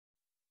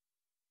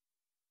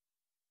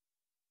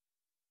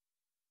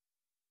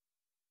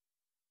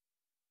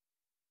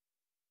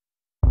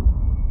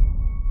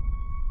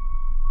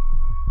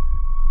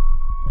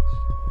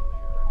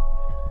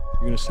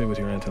gonna stay with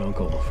your aunt and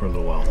uncle for a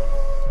little while.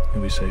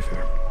 You'll be safe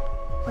here.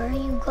 Where are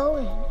you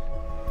going?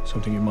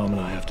 Something your mom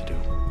and I have to do.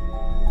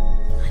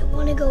 I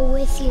want to go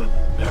with you.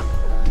 There.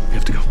 We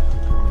have to go.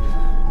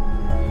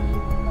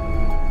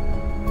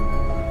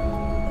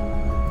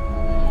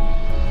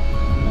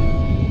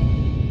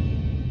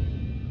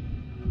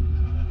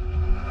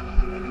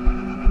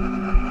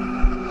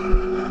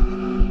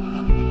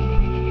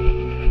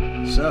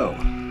 So,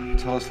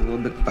 tell us a little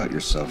bit about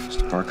yourself,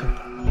 Mr. Parker.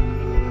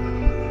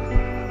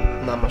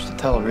 Not much to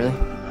tell, really.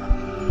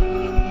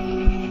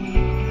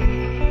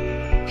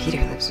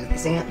 Peter lives with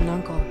his aunt and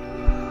uncle.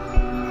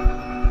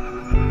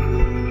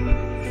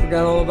 I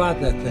forgot all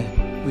about that thing.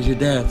 It was your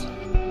dad's.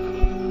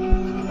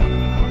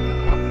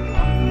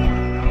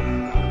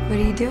 What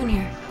are you doing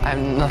here? I have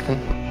nothing.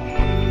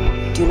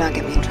 Do not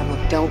get me in trouble.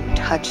 Don't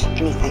touch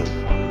anything.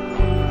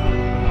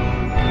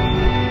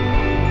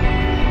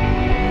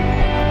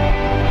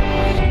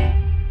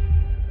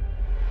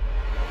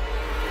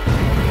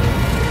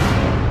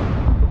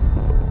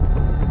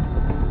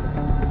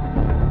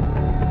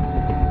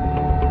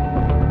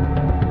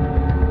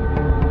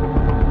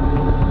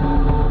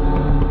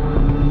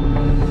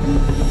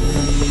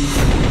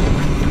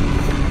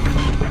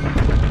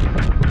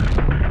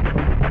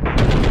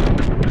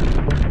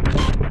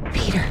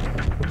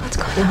 What's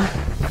going on?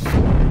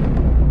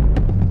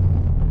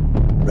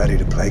 Ready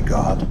to play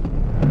God?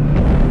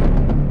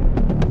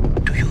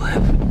 Do you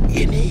have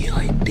any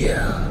idea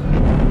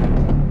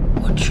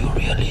what you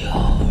really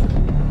are?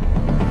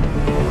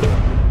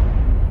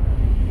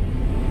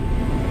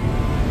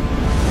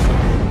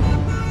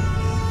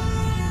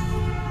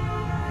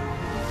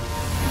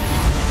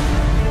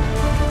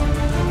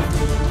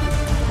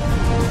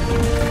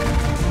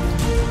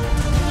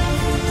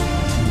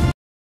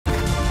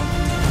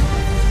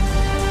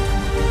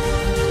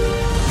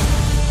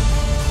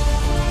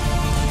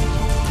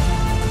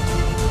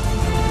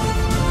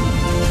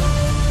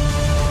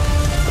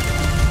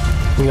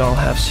 We all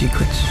have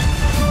secrets.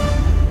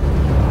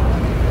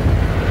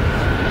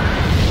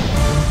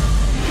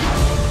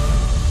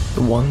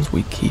 The ones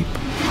we keep.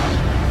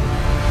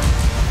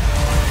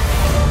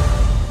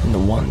 And the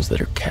ones that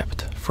are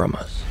kept from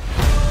us.